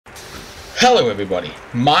Hello everybody,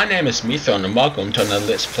 my name is Mithon and welcome to another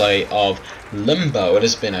Let's Play of Limbo. It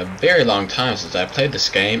has been a very long time since I played this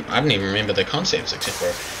game. I don't even remember the concepts except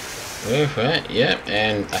for... yeah,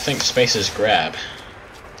 and I think space is grab.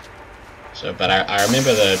 So, but I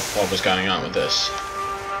remember what was going on with this.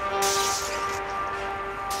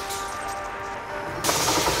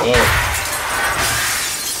 Whoa.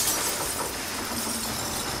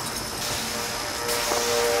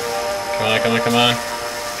 Come on, come on.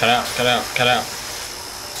 Cut out, cut out, cut out.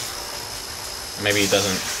 Maybe he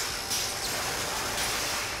doesn't.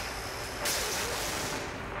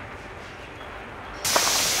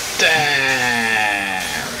 Damn!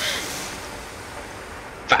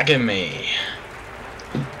 Fucking me.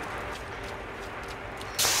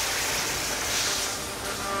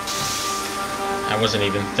 I wasn't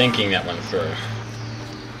even thinking that one through.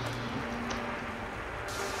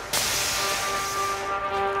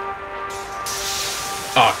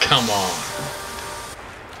 Oh, come on.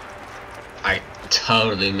 I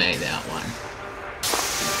totally made that one.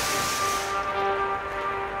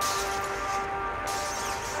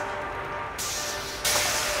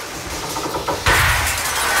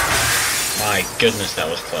 My goodness, that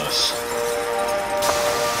was close.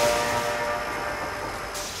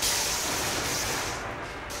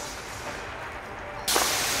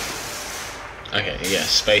 Okay, yeah,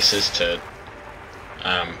 spaces to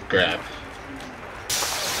grab.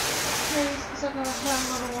 Because I've got to have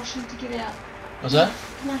a lot of washing to get out. What's that?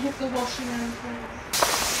 Can I hit the washing room, please?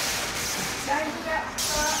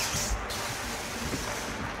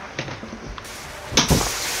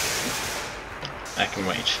 I can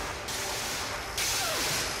wait.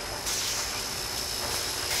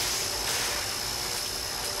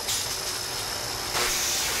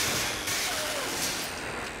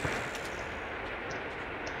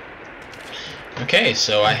 Okay,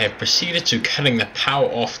 so I have proceeded to cutting the power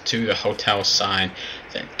off to the hotel sign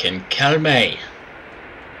that can kill me.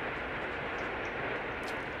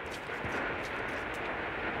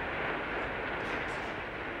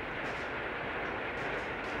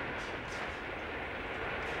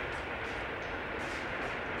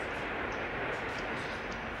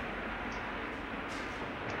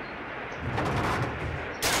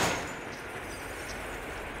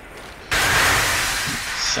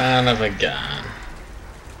 Son of a gun.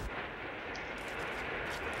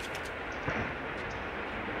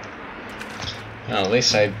 Well, at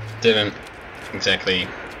least I didn't exactly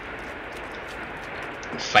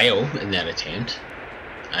fail in that attempt.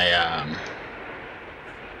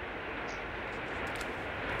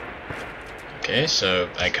 Okay, so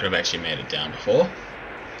I could have actually made it down before.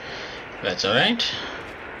 That's alright.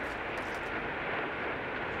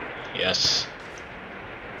 Yes.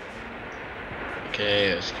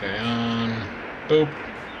 Okay, let's carry on. Boop.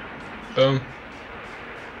 Boom.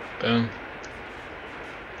 Boom.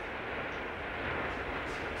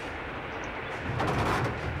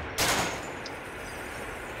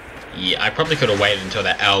 Yeah, I probably could have waited until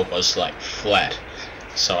that L was like flat,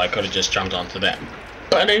 so I could have just jumped onto that.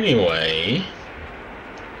 But anyway,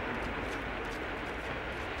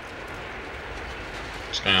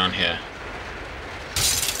 what's going on here?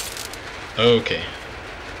 Okay.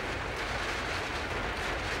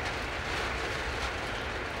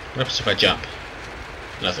 What happens if I jump?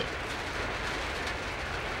 Nothing.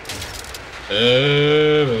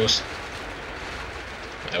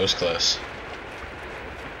 That was close.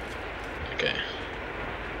 Okay.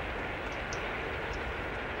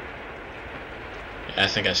 Yeah, I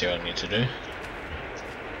think I see what I need to do.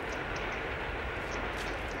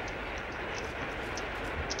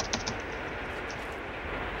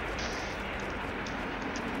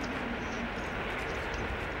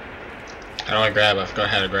 How do I grab? I forgot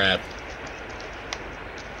how to grab.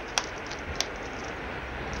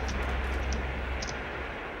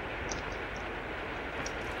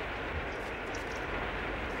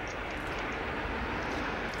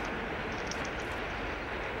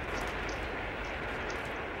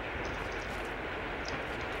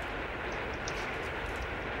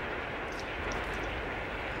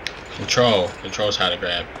 Control's how to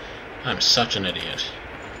grab. I'm such an idiot.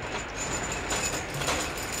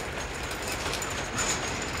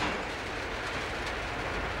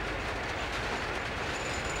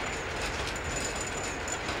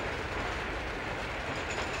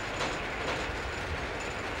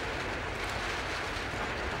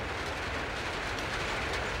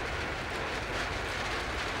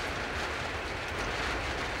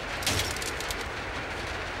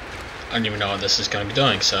 I don't even know what this is going to be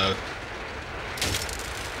doing, so...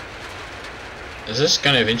 Is this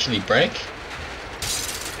going to eventually break?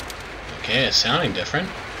 Okay, it's sounding different.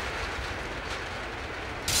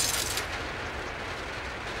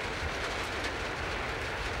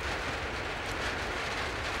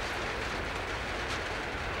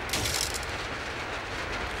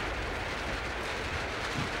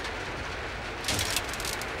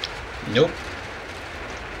 Nope.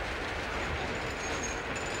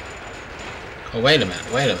 Oh, wait a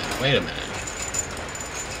minute, wait a minute, wait a minute.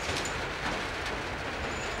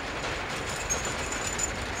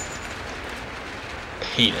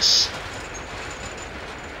 Penis.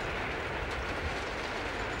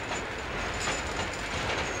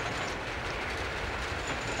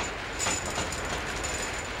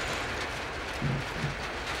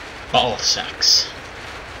 Ball sacks.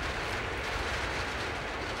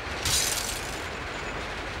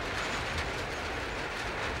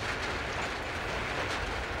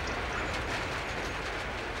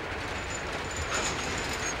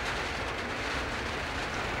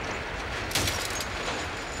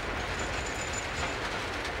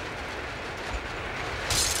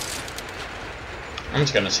 I'm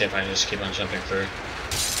just gonna see if I can just keep on jumping through.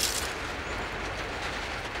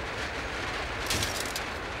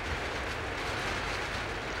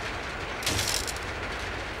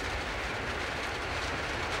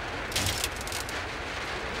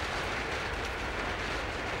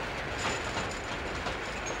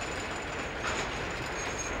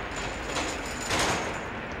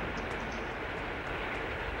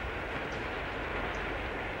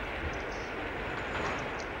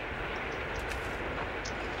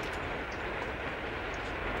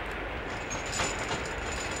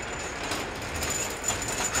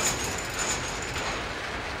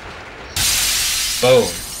 Boom.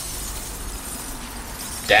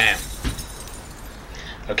 Damn.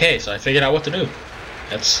 Okay, so I figured out what to do.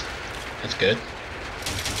 That's good.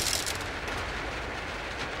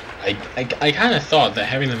 I kind of thought that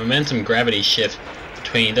having the momentum gravity shift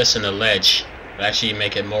between this and the ledge would actually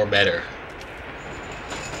make it more better.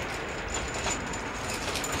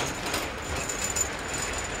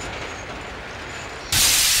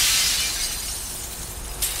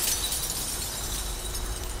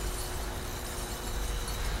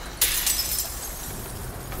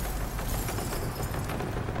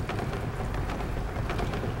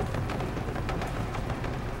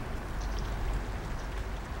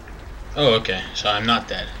 Oh, okay, so I'm not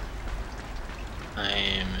dead. I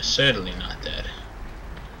am certainly not dead.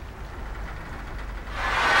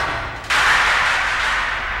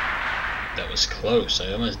 That was close,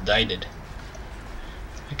 I almost died.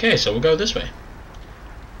 Okay, so we'll go this way.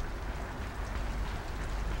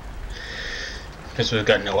 Because we've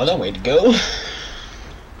got no other way to go.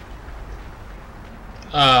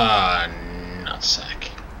 Nutsack.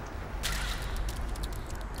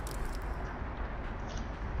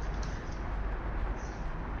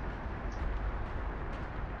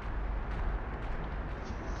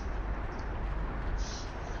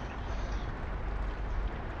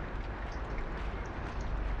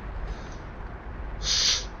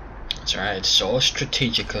 That's right, it's all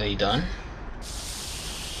strategically done.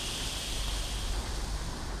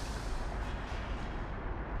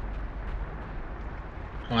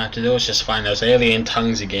 All I have to do is just find those alien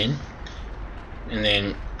tongues again, and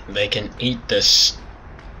then they can eat this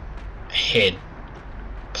head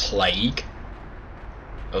plague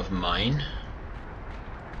of mine.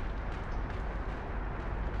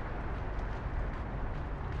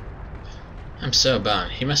 I'm so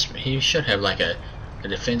bummed. He should have like a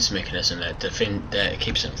defense mechanism that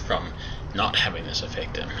keeps him from not having this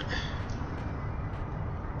affect him.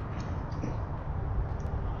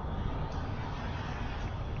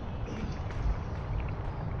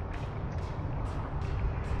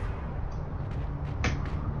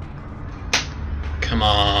 Come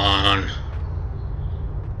on.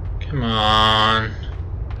 Come on.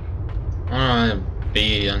 I don't want to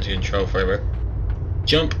be under control forever.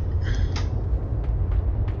 Jump.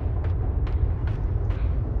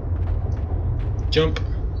 Jump.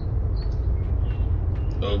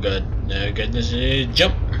 Oh god, no goodness,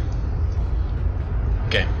 jump.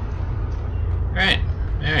 Okay. Alright,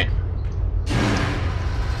 alright.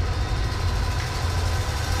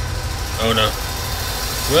 Oh no.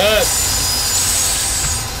 What?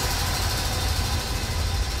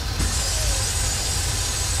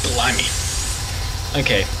 Blimey.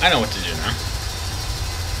 Okay, I know what to do now.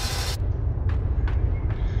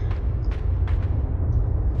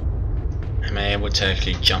 Am I able to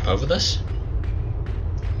actually jump over this?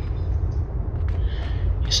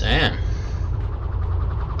 Yes, I am.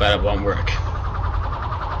 But it won't work.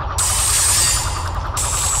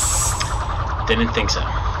 Didn't think so.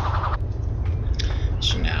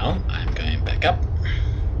 So now I'm going back up.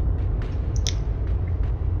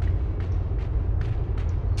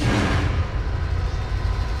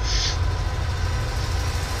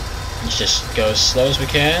 Let's just go as slow as we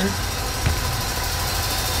can.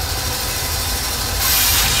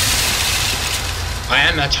 I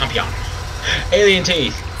am the champion. Alien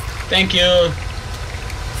teeth. Thank you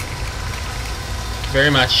very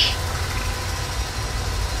much.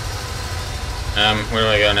 Where do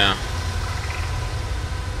I go now?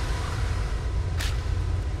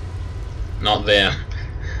 Not there.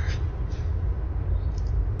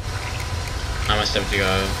 I must have to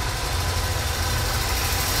go.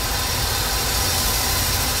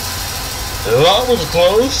 That was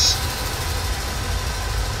close.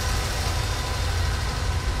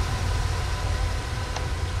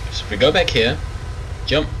 So if we go back here,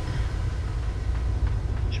 jump,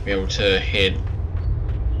 should be able to head.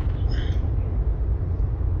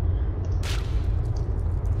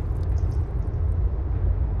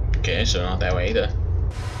 Okay, so not that way either.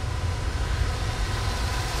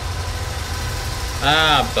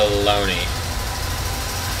 Ah, baloney.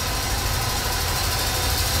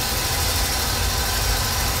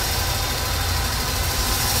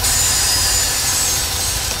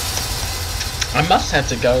 I must have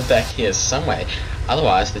to go back here some way,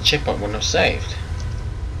 otherwise the checkpoint wouldn't have saved.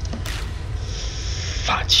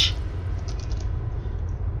 Fudge.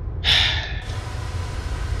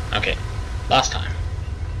 Okay, last time.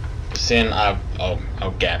 Because then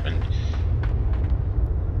I'll gap and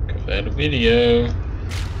go out a video.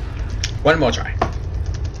 One more try.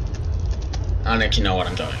 I'll let you know what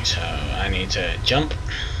I'm doing. So I need to jump.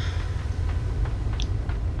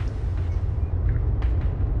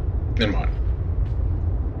 Then what?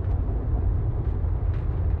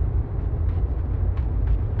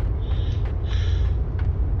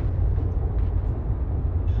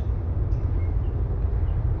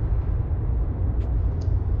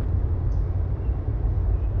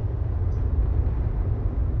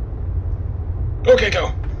 Okay,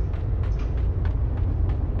 go.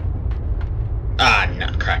 Ah,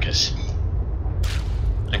 nutcrackers.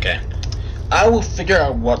 Okay. I will figure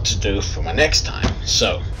out what to do for my next time.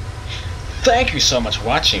 So, thank you so much for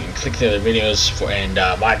watching. Click the other videos and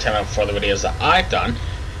my channel for the videos that I've done.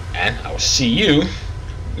 And I will see you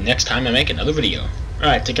next time I make another video.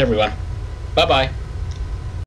 Alright, take care everyone. Bye-bye.